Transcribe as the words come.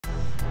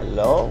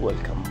Hello,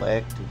 welcome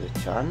back to the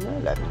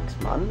channel. I'm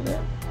Xmandre.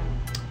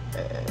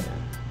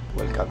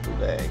 Welcome to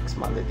the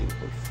Xmandre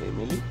Dimple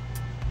family.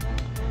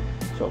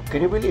 So,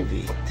 can you believe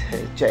it?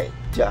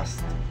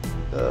 Just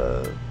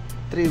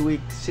 3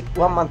 weeks,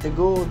 1 month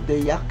ago,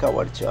 they hacked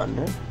our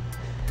channel.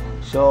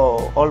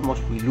 So,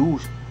 almost we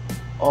lose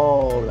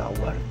all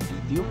our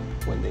video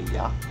when they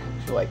hack.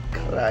 So, I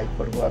cried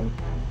for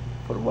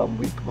one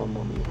week,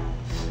 mamma mia.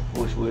 I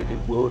was very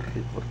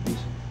worried for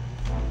this.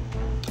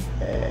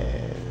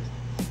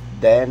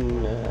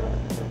 Then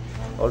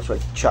also I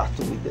chat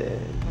with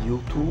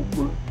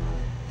YouTube,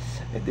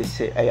 and they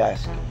say, I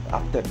ask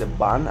after the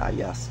ban,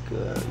 I ask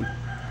if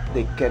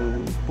they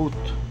can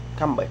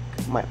come back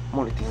my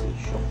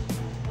monetization,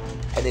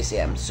 and they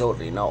say, I'm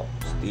sorry, no,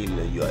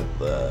 still you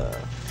have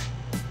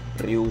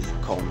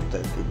reused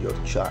content in your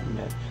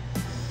channel.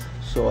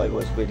 So I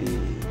was very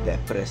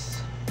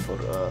depressed for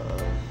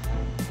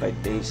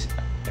 5 days.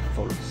 I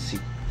fall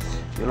sick.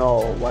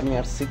 1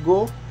 year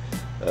ago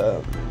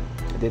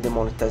they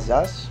demonetized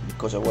us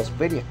because I was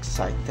very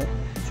excited,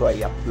 so I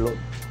upload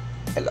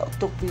a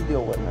lot of video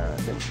when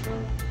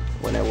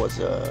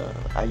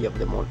I have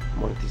the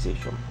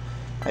monetization.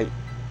 I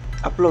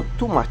upload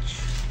too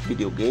much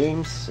video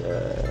games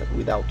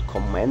without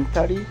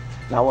commentary.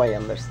 Now I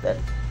understand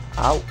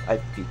how I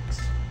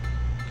fix,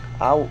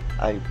 how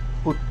I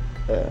put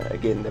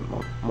again the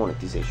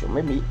monetization.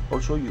 Maybe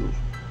also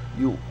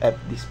you have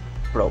this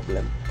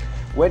problem.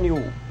 When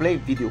you play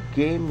video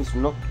game, it's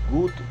not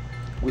good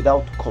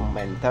without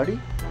commentary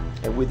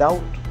and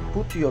without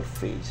put your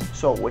face.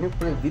 So when you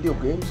play video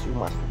games, you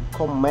must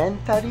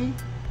commentary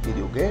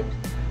video games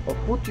or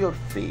put your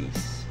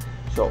face.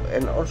 So,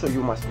 and also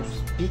you must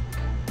speak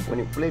when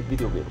you play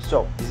video games.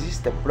 So this is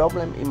the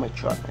problem in my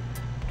channel,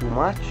 too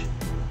much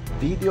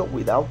video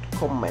without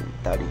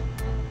commentary.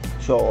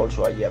 So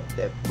also I have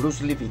the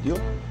Bruce Lee video,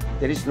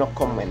 there is no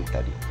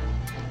commentary.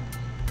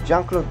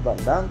 Jean-Claude Van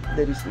Damme,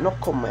 there is no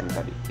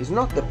commentary. It's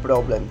not the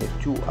problem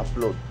that you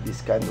upload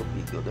this kind of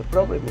video. The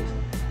problem is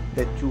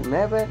that you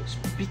never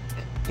speak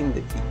in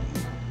the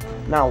video.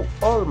 Now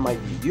all my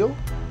video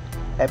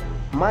have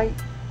my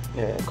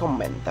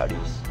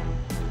commentaries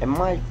and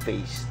my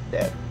face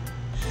there.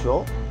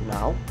 So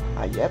now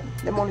I have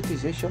the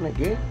monetization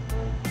again.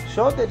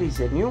 So there is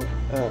a new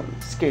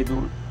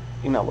schedule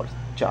in our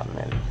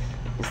channel.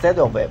 Instead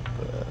of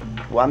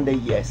one day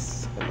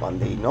yes and one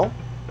day no,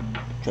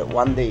 so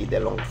one day the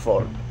long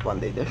form, one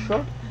day the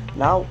short.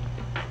 Now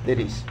there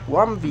is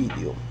one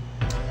video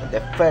the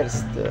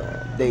first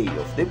day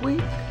of the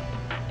week,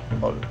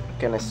 or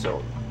can I say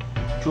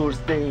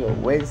Tuesday or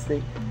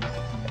Wednesday,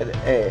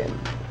 and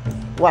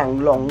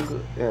one long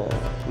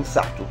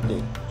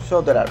Saturday.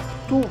 So there are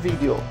 2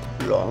 video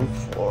long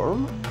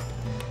form,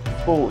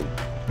 poi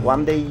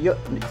one day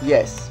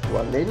yes,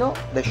 one day no,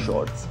 the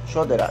shorts.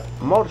 So there are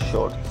more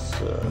shorts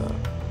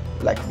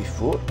like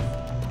before,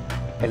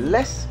 a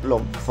less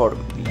long form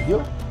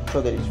video.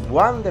 So there is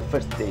one the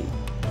first day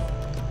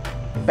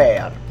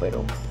pair,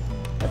 pero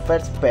the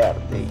first pair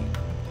day,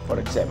 for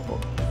example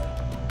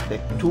the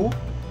 2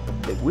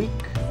 the week,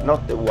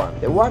 not the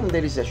one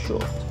there is a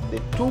short, the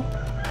 2.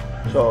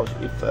 So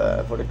if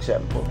for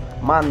example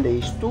Monday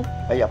is 2,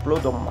 I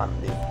upload on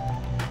Monday.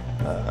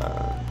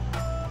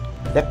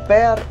 The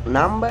pair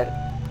number,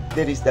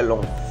 there is the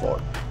long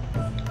form.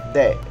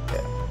 The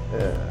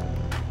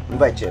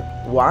invece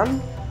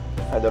 1,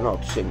 I don't know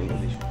how to say in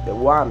English, the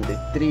 1, the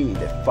 3,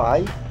 the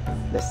 5,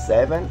 the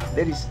 7,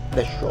 there is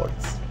the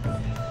shorts.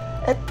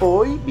 E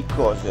poi,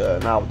 because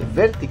now the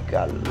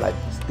vertical live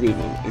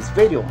streaming is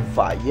very on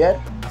fire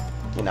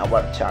in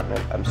our channel,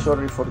 I'm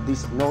sorry for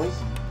this noise,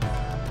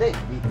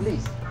 David,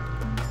 please.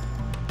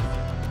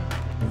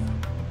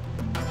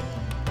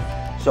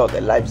 So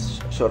the live,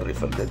 sorry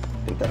for the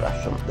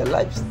interruption, the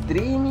live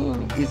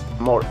streaming is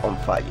more on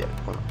fire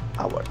on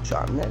our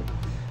channel.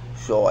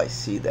 So I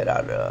see there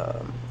are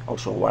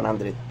also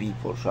 100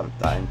 people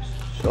sometimes,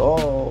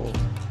 so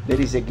there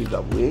is a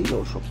giveaway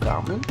also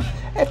coming.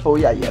 And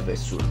poi I have a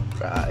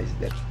surprise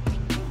that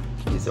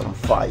is on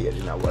fire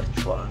in our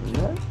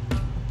channel.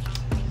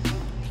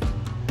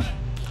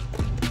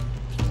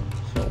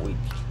 So we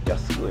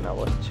just go in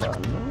our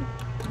channel.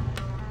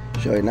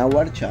 So in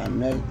our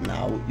channel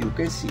now you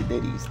can see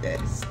there is the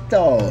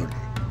store.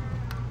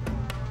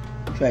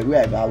 So we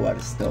have our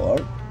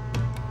store.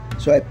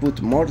 So I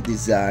put more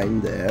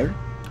design there.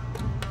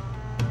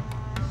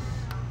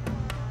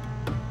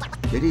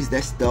 There is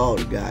the store,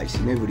 guys,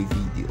 in every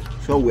video.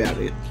 So we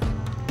are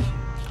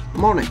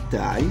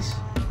monetize,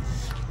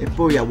 and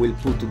poi I will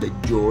put the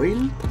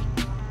join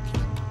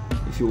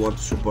if you want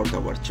to support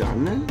our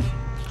channel.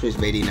 So it's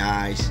very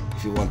nice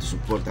if you want to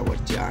support our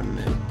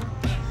channel.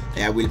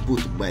 And I will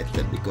put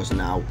better because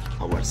now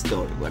our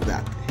store,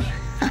 guardate.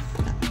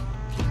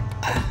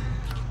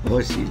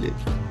 Oh silly.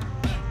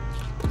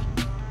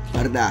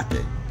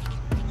 Guardate,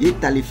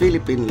 Italy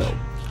Philippine Law.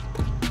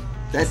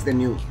 That's the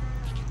new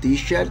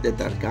t-shirt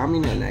that are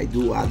coming, and I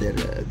do other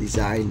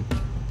design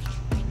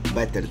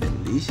better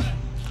than this.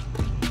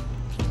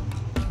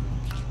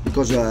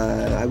 because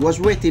I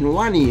was waiting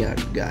 1 year,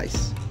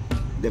 guys.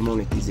 the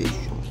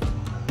monetization.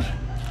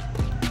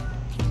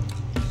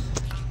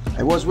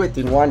 I was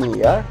waiting 1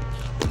 year,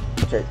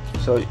 okay,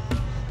 so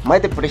my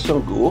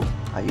depression go,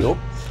 I hope.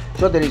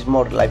 So there is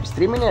more live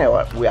streaming,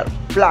 and we are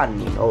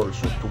planning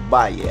also to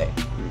buy a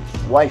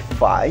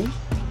Wi-Fi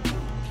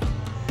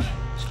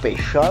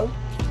special,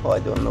 or I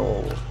don't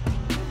know,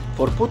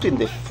 for putting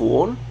the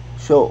phone,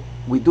 so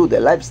we do the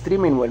live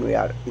streaming when we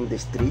are in the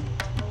street.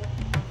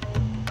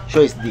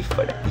 So it's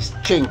different, it's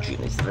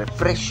changing, it's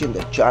refreshing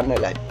the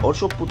channel. I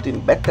also put in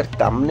better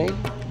thumbnail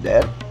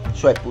there,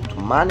 so I put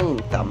money in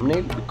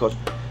thumbnail, because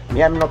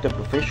me, I'm not a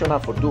professional.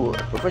 For do a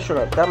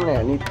professional thumbnail,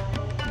 I need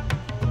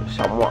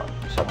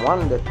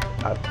someone that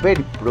are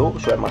very pro,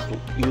 so I must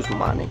use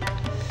money.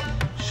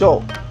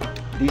 So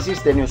this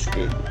is the new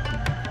schedule.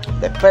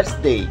 The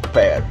first day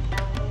pair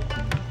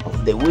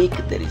of the week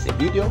there is a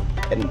video,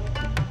 and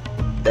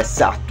the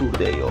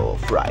Saturday or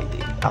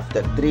Friday,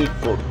 after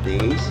 3-4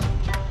 days,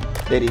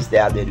 there is the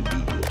other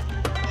video.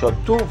 So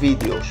 2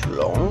 videos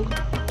long,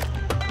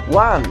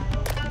 one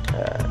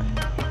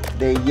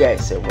the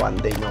yes and one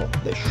they know,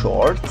 the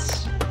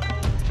shorts,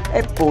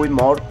 e poi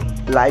more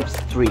live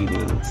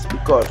streamings,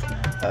 because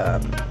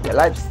the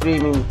live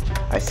streaming,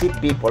 I see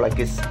people, I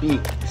can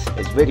speak,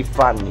 it's very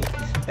funny.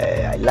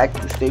 I like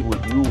to stay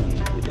with you,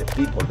 with the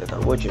people that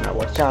are watching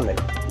our channel,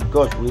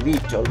 because we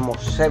reach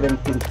almost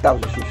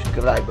 17,000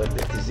 subscribers.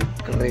 That is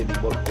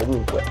incredible.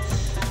 Comunque,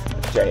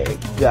 cioè,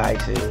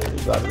 guys,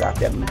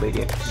 guardate, I'm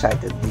very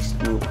excited. This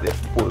new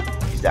people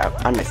is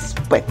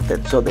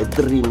unexpected, so the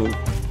dreaming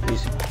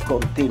is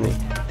continuing.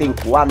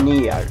 Think 1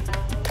 year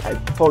I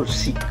fall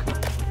sick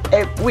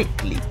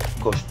weekly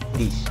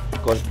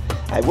because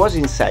I was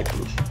in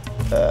Cyprus,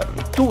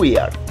 2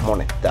 years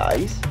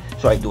monetized,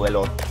 so I do a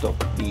lot of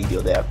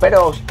video there, but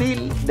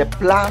still the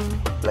plan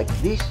like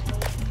this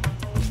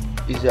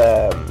is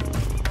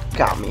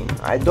coming.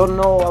 I don't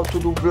know how to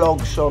do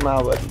vlogs, so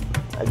now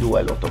I do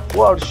a lot of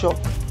workshop,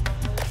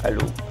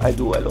 I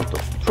do a lot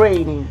of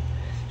training,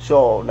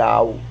 so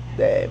now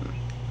the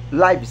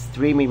live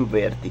streaming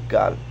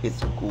vertical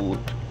is good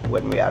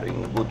when we are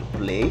in a good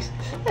place,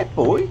 and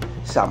poi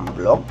some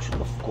vlogs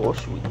of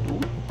course we do,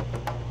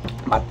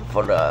 but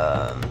for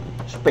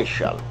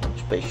special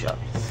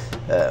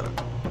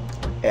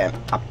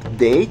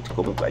update.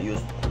 Comunque I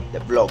use the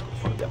blog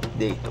for the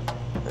update of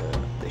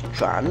the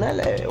channel,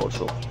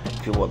 also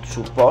if you want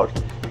support,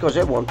 because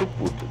I want to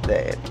put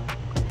the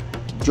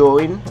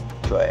join,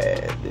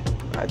 cioè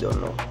I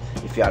don't know,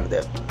 if you are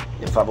the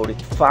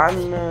favorite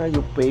fan,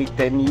 you pay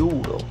 10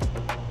 euro,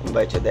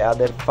 invece the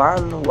other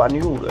fan 1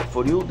 euro.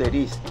 For you there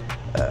is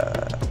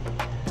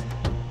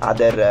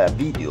other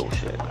videos,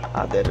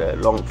 other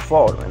long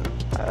form,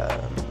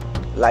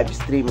 live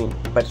streaming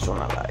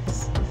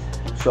personalized.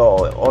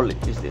 So all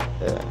it is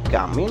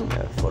coming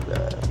for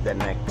the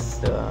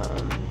next.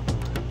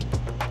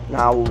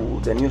 Now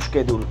the new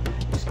schedule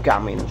is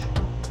coming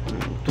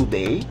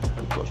today,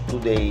 because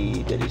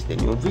today there is the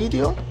new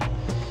video,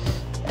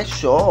 and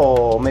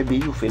so maybe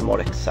you feel more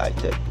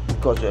excited,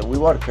 because we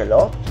work a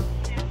lot.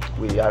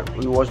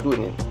 We was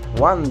doing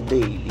 1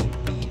 daily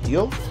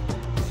video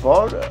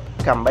for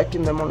come back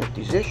in the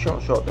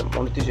monetization, so the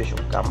monetization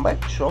come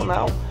back, so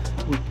now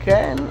we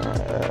can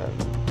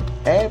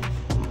have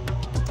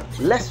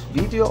less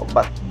video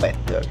but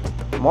better,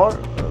 more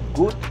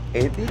good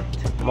edit,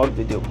 more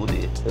video good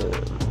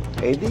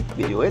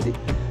video edit,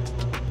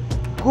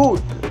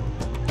 good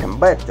and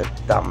better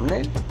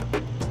thumbnail,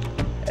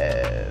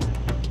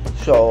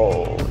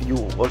 so you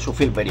also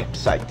feel very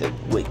excited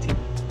waiting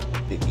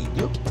the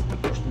video,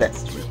 because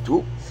that's true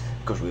too,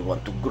 because we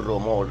want to grow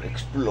more,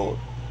 explore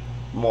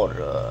more,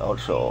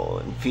 also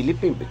in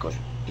Philippines, because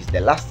it's the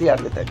last year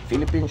that I'm in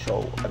Philippines,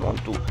 so I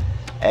want to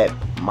have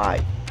my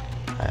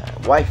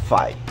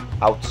Wi-Fi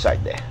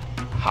outside the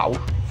house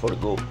for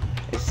go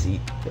and see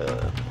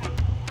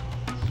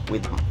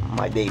with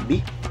my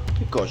baby,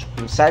 because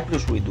in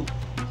Cyprus we go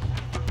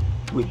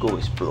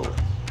explore,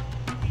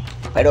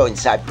 but in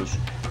Cyprus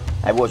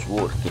I was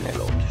working a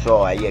lot,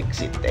 so I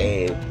exit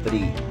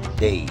every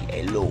day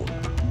alone,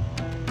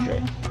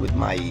 okay, with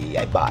my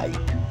bike,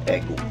 I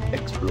go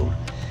explore.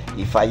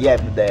 If I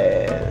have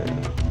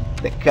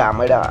the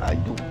camera, I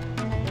do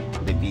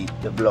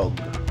the vlog,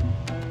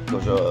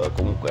 because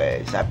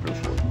comunque Cyprus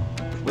was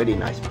very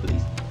nice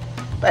place,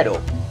 però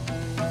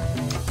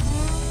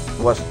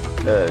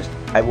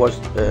I was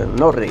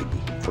not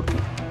ready for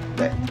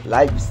that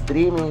live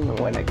streaming.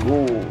 When I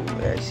go,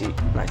 I see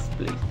nice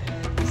place.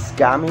 It's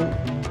coming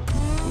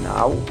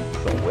now,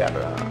 so we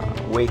are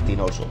waiting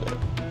also the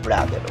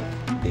brother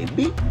of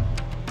baby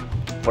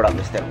for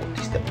understand what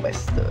is the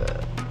best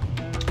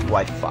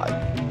Wi-Fi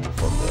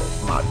for the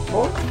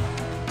smartphone,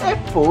 and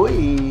poi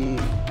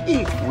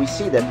if we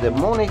see that the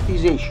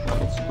monetization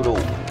is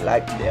growing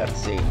like they are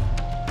saying,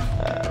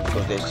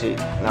 because they say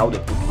now they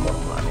put more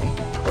money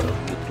for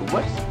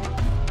YouTubers,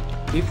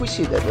 if we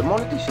see that the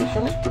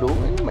monetization is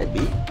growing,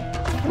 maybe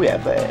we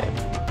have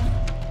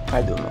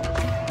I don't know,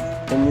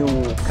 a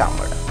new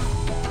camera,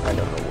 I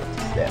don't know what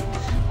is there.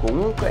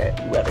 Comunque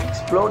we are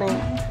exploring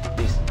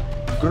this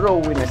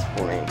growing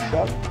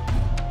exponential,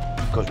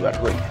 because we are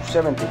going to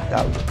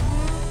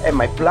 17,000, and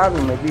my plan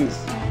maybe is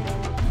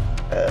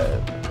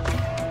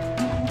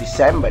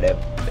December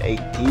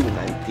 18,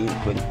 19,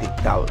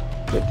 20,000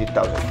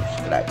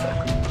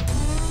 subscribers.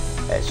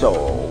 So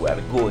we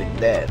are going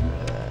there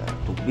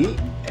to be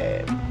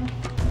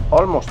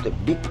almost a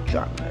big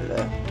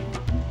channel.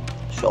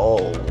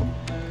 So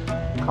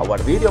our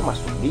video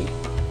must be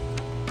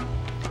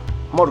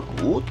more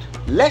good,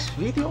 less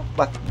video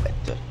but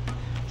better.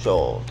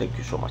 So thank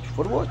you so much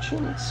for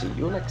watching. See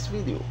you next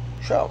video.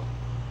 Ciao.